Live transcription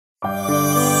.45,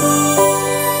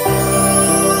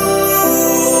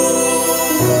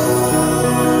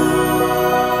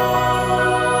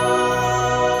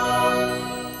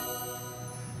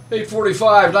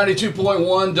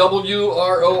 92.1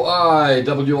 WROI,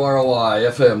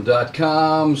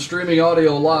 WROI-FM.com, streaming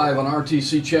audio live on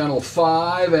RTC Channel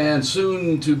 5, and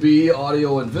soon to be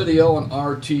audio and video on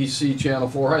RTC Channel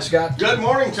 4. Hi, Scott. Good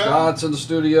morning, Tom. Scott's in the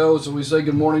studio, so we say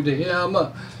good morning to him.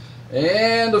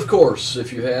 And, of course,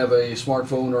 if you have a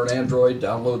smartphone or an Android,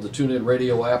 download the TuneIn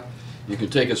Radio app. You can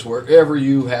take us wherever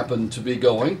you happen to be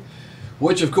going.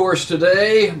 Which, of course,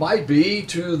 today might be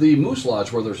to the Moose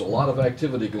Lodge, where there's a lot of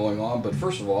activity going on. But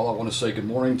first of all, I want to say good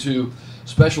morning to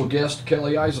special guest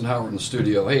Kelley Isenhower in the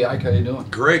studio. Hey, Ike, how you doing?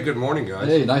 Great. Good morning, guys.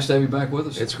 Hey, nice to have you back with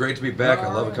us. It's great to be back.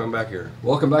 I love it coming back here.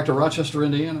 Welcome back to Rochester,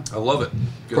 Indiana. I love it.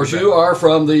 Of course, you are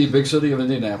from the big city of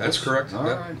Indianapolis. That's correct. All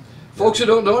right. Folks who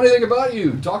don't know anything about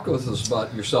you, talk with us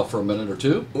about yourself for a minute or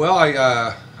two. Well,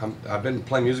 I've been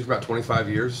playing music for about 25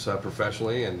 years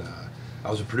professionally, and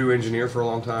I was a Purdue engineer for a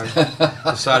long time.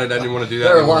 Decided I didn't want to do that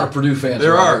There are anymore. a lot of Purdue fans.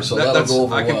 There are. So that'll go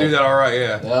over I can do that all right,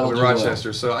 yeah. That'll in do Rochester.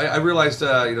 well. So I realized,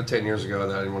 10 years ago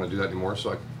that I didn't want to do that anymore.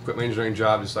 So I quit my engineering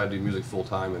job, decided to do music full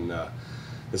time, and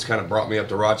it's kind of brought me up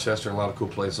to Rochester and a lot of cool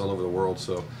places all over the world.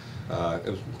 So it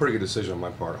was a pretty good decision on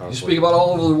my part, honestly. You speak about all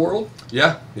over the world?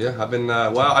 Yeah. I've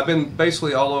been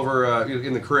basically all over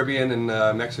in the Caribbean and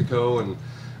Mexico, and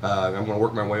I'm going to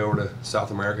work my way over to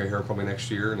South America here probably next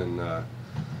year, and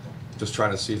just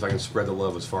trying to see if I can spread the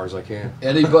love as far as I can.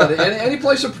 Anybody, any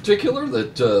place in particular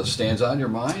that stands on your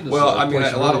mind? Well, I mean,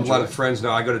 a lot of friends know.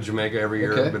 I go to Jamaica every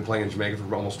year. Okay. I've been playing in Jamaica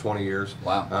for almost 20 years.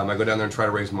 Wow. I go down there and try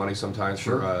to raise money sometimes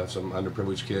Sure. for some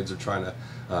underprivileged kids or trying to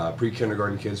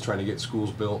pre-kindergarten kids trying to get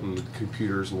schools built and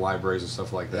computers and libraries and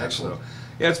stuff like that. Excellent. So,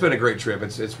 yeah, it's been a great trip.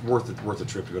 It's worth the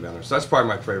trip to go down there. So that's probably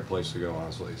my favorite place to go,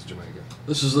 honestly, is Jamaica.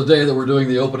 This is the day that we're doing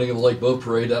the opening of the Lake Boat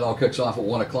Parade. That all kicks off at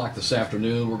 1 o'clock this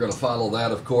afternoon. We're going to follow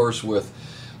that, of course, with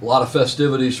a lot of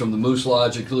festivities from the Moose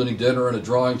Lodge, including dinner and a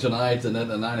drawing tonight, and then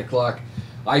at 9 o'clock,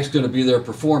 Ike's going to be there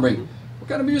performing. What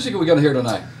kind of music are we going to hear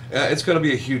tonight? It's going to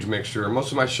be a huge mixture.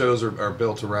 Most of my shows are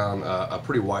built around a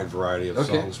pretty wide variety of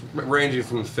songs, ranging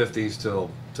from the 50s to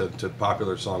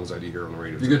popular songs that you hear on the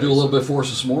radio. You going to do a little bit for us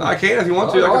this morning? I can if you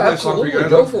want to. I can play a song for you guys.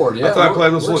 Go for it. Yeah, I thought I'd play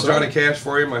this little Johnny Cash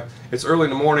for you. It's early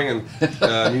in the morning, and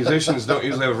musicians don't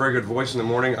usually have a very good voice in the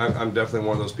morning. I'm definitely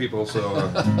one of those people, so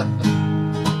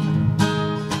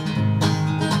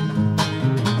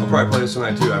I'll probably play this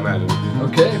tonight too, I imagine.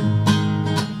 Okay.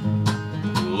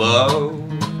 Love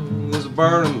is a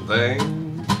burning thing,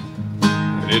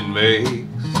 and it makes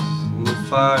the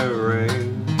fire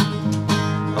rain.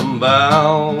 I'm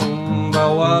bound by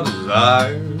wild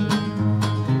desire.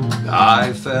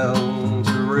 I fell to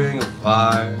a ring of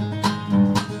fire.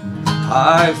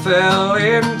 I fell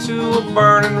into a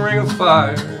burning ring of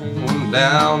fire. Went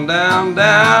down, down,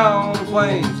 down the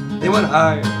flames. They went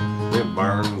higher. It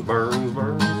burned, burned,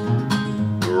 burned.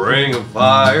 The ring of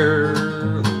fire,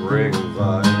 the ring of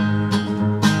fire.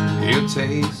 Your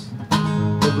taste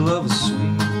of love is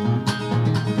sweet,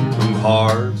 from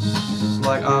hearts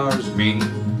like ours beat.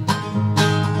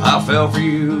 I fell for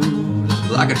you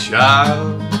just like a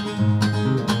child.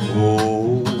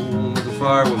 Oh, the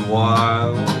fire went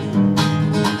wild.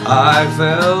 I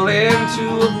fell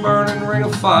into a burning ring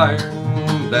of fire.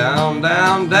 Down,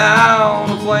 down,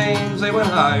 down the flames, they went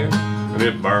higher. And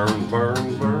it burned,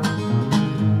 burned, burned.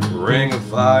 The ring of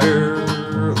fire,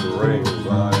 the ring of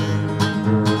fire.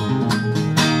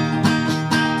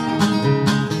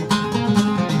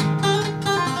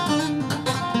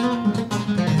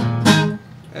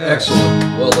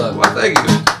 Excellent. Well done. Well, thank you.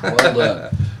 Well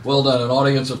done. Well done. An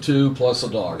audience of 2 plus a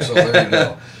dog. So there you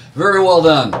go. Very well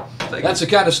done. That's the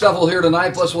kind of stuff we'll hear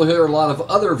tonight. Plus, we'll hear a lot of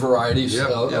other varieties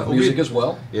of music as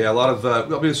well. Yeah, a lot of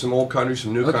we'll do some old country,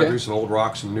 some new country, some old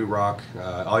rock, some new rock.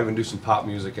 I'll even do some pop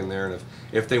music in there, and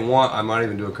if they want, I might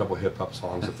even do a couple hip hop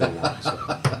songs if they want. So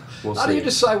we'll see. How do you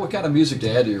decide what kind of music to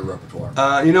add to your repertoire?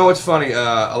 You know, it's funny.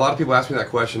 A lot of people ask me that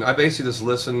question. I basically just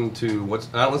listen to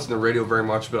I don't listen to radio very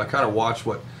much, but I kind of watch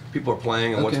what people are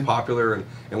playing and what's popular and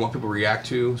what people react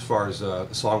to as far as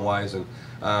song-wise. And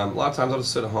a lot of times I'll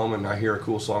just sit at home and I hear a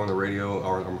cool song on the radio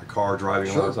or in my car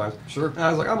driving a lot of times. And I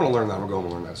was like, I'm going to learn that. I'm going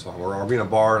to learn that song. Or I'll be in a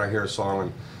bar and I hear a song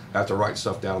and I have to write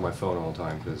stuff down on my phone all the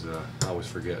time because I always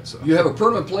forget. So you have a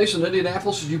permanent place in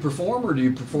Indianapolis? Do you perform, or do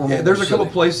you perform? Yeah, there's a couple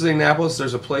places in Indianapolis.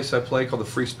 There's a place I play called the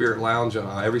Free Spirit Lounge.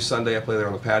 Every Sunday I play there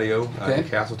on the patio in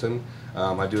Castleton.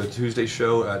 I do a Tuesday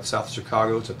show at South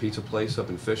Chicago. It's a pizza place up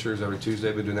in Fishers every Tuesday.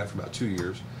 I've been doing that for about 2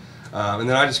 years. And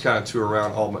then I just kind of tour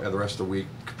around the rest of the week,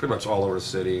 pretty much all over the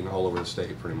city and all over the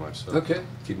state, pretty much. So Okay.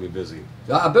 keep me busy.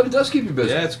 I bet it does keep you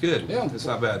busy. Yeah, it's good. Yeah. It's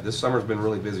not bad. This summer's been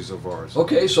really busy so far. So.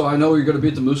 Okay, so I know you're going to be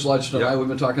at the Moose Lodge tonight. Yep. We've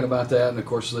been talking about that, and of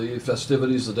course the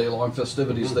festivities, the day-long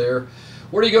festivities Mm-hmm. there.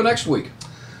 Where do you go next week?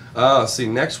 See,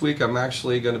 next week I'm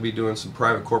actually going to be doing some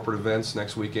private corporate events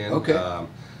next weekend. Okay.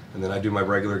 And then I do my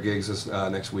regular gigs this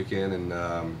next weekend, and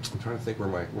I'm trying to think where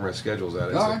my schedule's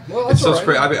at. All right. Well, it's that's so all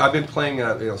right. I've been playing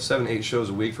 7-8 shows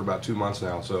a week for about 2 months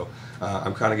now, so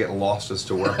I'm kind of getting lost as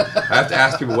to where. I have to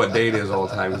ask people what day it is all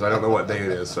the time because I don't know what day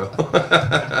it is. So,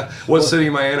 what city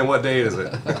am I in and what day is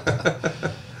it?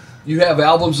 You have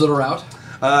albums that are out?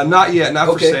 Not yet, not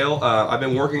Okay. for sale. I've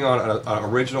been working on an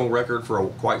original record for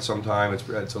quite some time.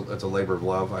 It's a labor of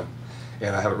love,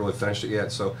 and I haven't really finished it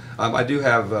yet. So I do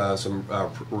have some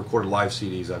recorded live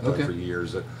CDs I've done Okay. for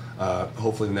years. That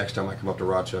hopefully the next time I come up to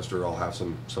Rochester, I'll have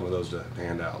some of those to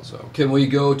hand out. So. Can we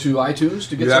go to iTunes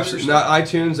to get You some absolutely, of your not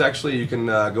iTunes. Actually, you can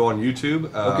go on YouTube.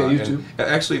 Okay, YouTube. And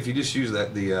actually, if you just use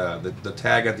the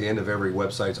tag at the end of every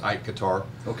website, it's Ike Guitar.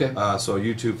 Okay. So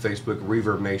YouTube, Facebook,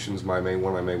 Reverb Nation's one of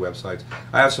my main websites.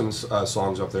 I have some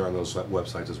songs up there on those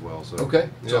websites as well. So. Okay,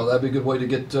 so yeah. that'd be a good way to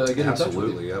get in touch with you.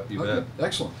 Absolutely, yep, you bet.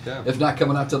 Excellent. Yeah. If not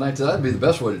coming out tonight, that'd be the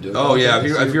best way to do it. Oh yeah,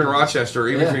 if you're in Rochester,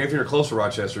 even Yeah. if you're close to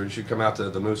Rochester, you should come out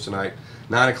to the Moose tonight.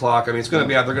 9 o'clock. I mean, it's going to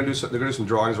be out. They're going to do some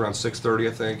drawings around 6:30,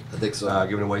 I think. I think so.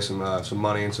 Giving away some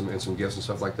money and some gifts and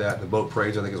stuff like that. The boat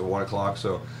parades, I think, is at 1 o'clock.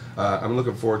 So I'm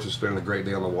looking forward to spending a great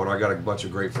day on the water. I got a bunch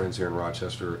of great friends here in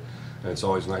Rochester, and it's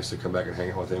always nice to come back and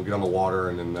hang out with them, get on the water,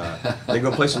 and then they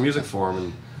go play some music for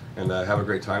them and have a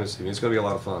great time this evening. It's going to be a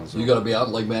lot of fun. So. You got to be out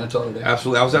in Lake Manitou today?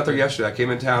 Absolutely. I was out there yesterday. I came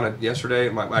in town yesterday.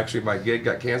 My gig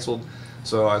got canceled.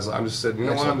 So I'm just said, you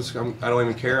know what? I don't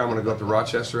even care. I'm going to go up to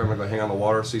Rochester. I'm going to go hang on the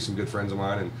water, see some good friends of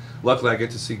mine, and luckily I get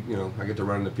to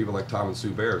run into people like Tom and Sue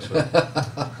Bear. So.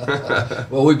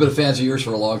 Well, we've been fans of yours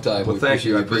for a long time. Well, thank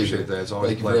you. I being appreciate here. that. It's always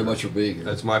Thank a you pleasure. very much for being here.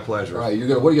 That's my pleasure. All right,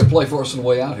 what are you going to play for us on the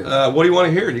way out here? What do you want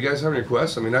to hear? Do you guys have any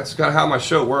requests? I mean, that's kind of how my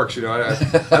show works. You know,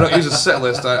 I don't use a set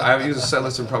list. I haven't used a set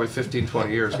list in probably 15,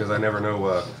 20 years because I never know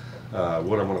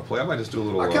what I'm going to play. I might just do a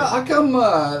little. How come?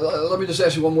 Let me just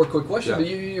ask you one more quick question. Yeah.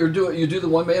 You do the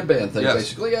one-man band thing, Yes.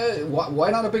 basically. Why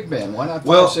not a big band? Why not 5,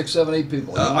 Well, 6, 7, 8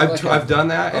 people? You know, that kind I've of done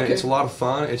that, and Okay. it's a lot of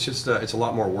fun. It's just it's a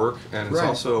lot more work, and it's Right.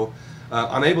 also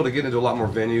I'm able to get into a lot more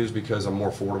venues because I'm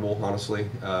more affordable, honestly.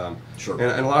 Sure.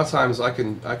 And a lot of times I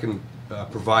can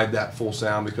provide that full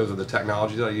sound because of the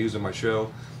technology that I use in my show.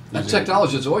 And Using-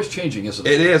 technology is always changing, isn't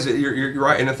it? It is. You're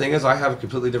right. And the thing is, I have a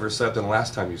completely different set than the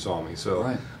last time you saw me. So,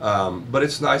 Right. But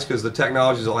it's nice because the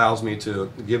technology allows me to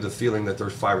give the feeling that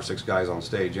there's 5 or 6 guys on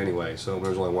stage anyway. So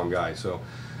there's only one guy. So,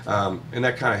 and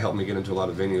that kind of helped me get into a lot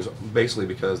of venues, basically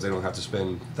because they don't have to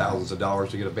spend thousands of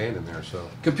dollars to get a band in there. So.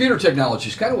 Computer technology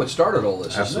is kind of what started all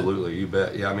this, isn't Absolutely, you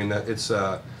bet. Yeah, I mean it's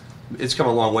come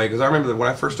a long way because I remember that when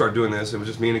I first started doing this, it was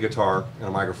just me and a guitar and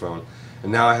a microphone,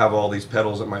 and now I have all these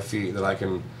pedals at my feet that I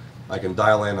can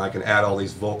dial in. I can add all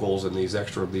these vocals and these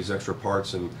extra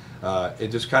parts, and it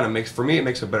just kind of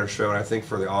makes a better show, and I think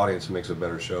for the audience it makes a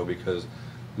better show because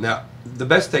now the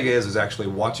best thing is actually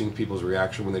watching people's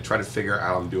reaction when they try to figure out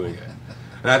how I'm doing it.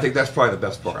 And I think that's probably the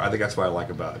best part. I think that's what I like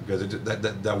about it because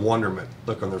that wonderment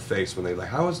look on their face when they like,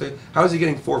 how is he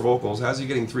getting 4 vocals? How is he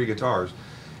getting 3 guitars?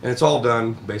 And it's all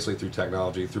done basically through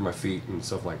technology, through my feet and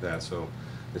stuff like that. So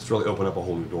it's really opened up a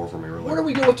whole new door for me. Really. Where do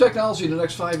we go with technology in the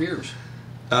next 5 years?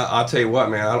 I'll tell you what,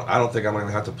 man. I don't think I'm going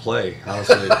to have to play.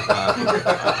 Honestly,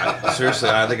 seriously,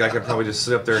 I think I could probably just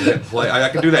sit up there and hit play. I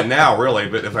could do that now, really,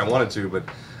 but if I wanted to.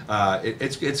 But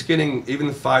it's getting even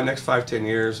the next 5-10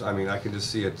 years. I mean, I can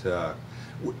just see it,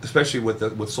 especially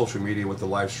with social media, with the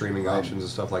live streaming options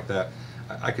and stuff like that.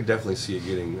 I could definitely see it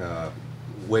getting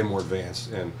way more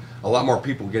advanced and a lot more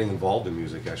people getting involved in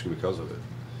music actually because of it.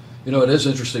 You know, it is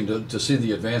interesting to see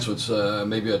the advancements.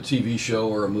 Maybe a TV show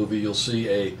or a movie, you'll see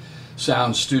a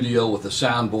sound studio with a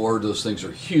soundboard. Those things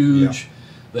are huge. Yeah.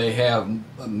 They have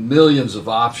millions of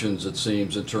options, it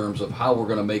seems, in terms of how we're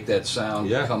going to make that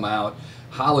sound come out,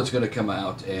 how it's going to come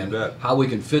out, and how we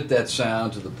can fit that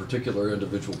sound to the particular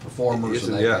individual performers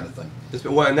and that kind of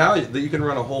thing. Well, now you can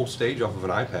run a whole stage off of an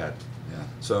iPad. Yeah.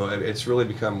 So it's really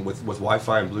become with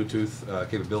Wi-Fi and Bluetooth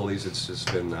capabilities. It's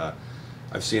just been.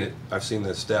 I've seen it. I've seen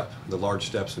the large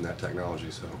steps in that technology.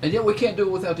 So. And yet we can't do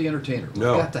it without the entertainer.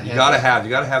 No, you gotta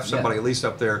have somebody at least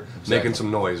up there making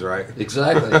some noise, right?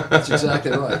 Exactly. That's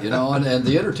exactly right. You know, and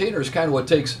the entertainer is kind of what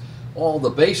takes all the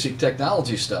basic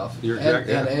technology stuff and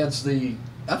adds the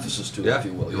emphasis to it, Yeah, if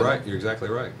you will. you're right. You're exactly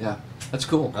right. Yeah, that's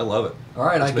cool. I love it. All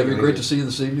right, Ike, making it great easy. to see you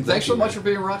this evening. Thanks so much for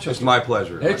being in Rochester. It's my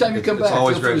pleasure. Anytime you come back,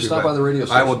 always feel free great to stop be by the radio I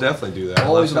station. will definitely do that.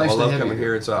 Always I nice to love have coming you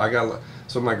here. I got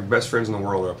some of my best friends in the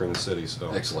world are up here in the city.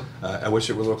 So Excellent. I wish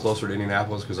it were a little closer to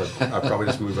Indianapolis because I'd probably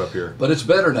just move up here. But it's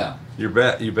better now. You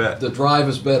bet. You bet. The drive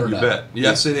is better You now. bet.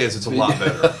 Yes, it is. It's a lot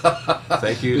better.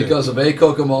 Thank you. Because of A,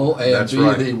 Kokomo, and That's B,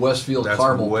 right. the Westfield That's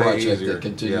Carmel way project easier. that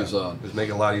continues Yeah. on. It's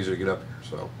making it a lot easier to get up here.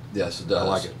 So Yes, it does. I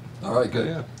like it. All right, good.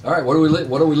 Yeah. All right, what are we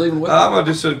leaving with? I'm gonna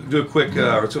just do a quick.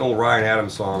 It's an old Ryan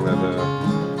Adams song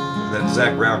that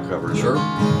Zach Brown covered. Sure.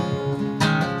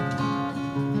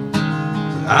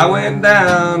 I went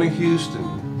down to Houston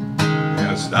and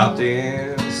I stopped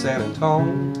in San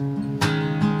Antonio.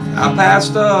 I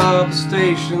passed up the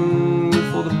station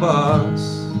for the bus,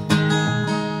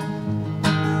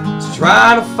 was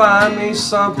trying to find me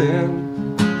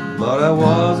something, but I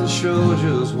wasn't sure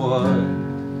just what.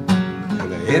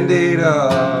 And I ended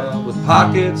up with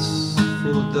pockets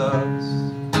full of dust.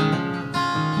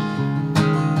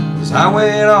 As I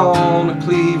went on to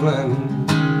Cleveland,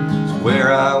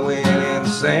 where I went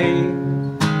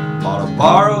insane, bought a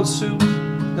borrowed suit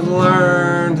and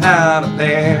learned how to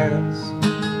dance.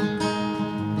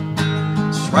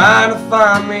 Was trying to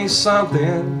find me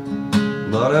something,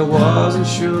 but I wasn't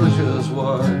sure just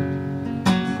what.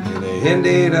 And I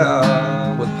ended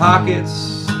up with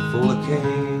pockets full of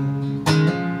cane.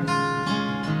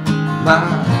 My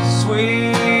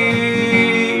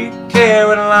sweet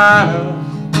Carolina,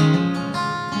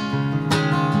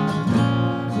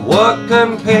 what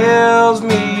compels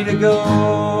me to go?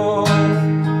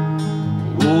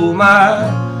 Oh,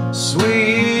 my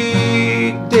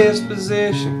sweet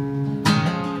disposition,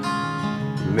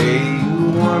 may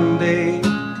you one day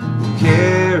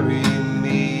carry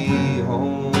me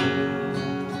home.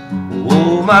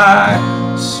 Oh, my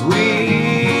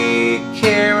sweet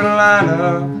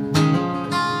Carolina,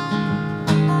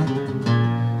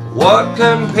 what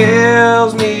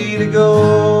compels me to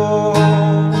go?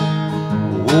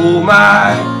 Oh,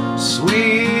 my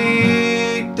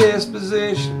sweet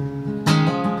disposition,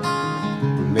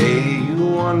 may you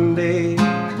one day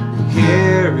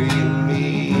carry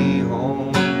me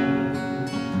home.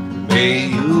 May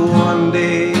you one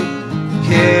day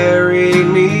carry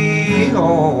me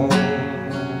home.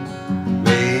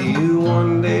 May you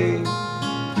one day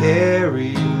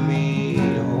carry me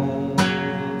home.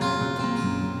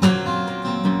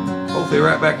 Hopefully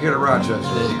right back here to Rochester.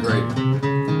 Hey, great.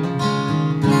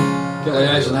 Kelley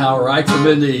Isenhower, Ike from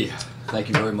Indy. Thank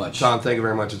you very much. Tom, thank you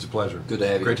very much. It's a pleasure. Good to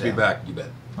have you. Great to be back. You bet.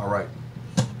 All right.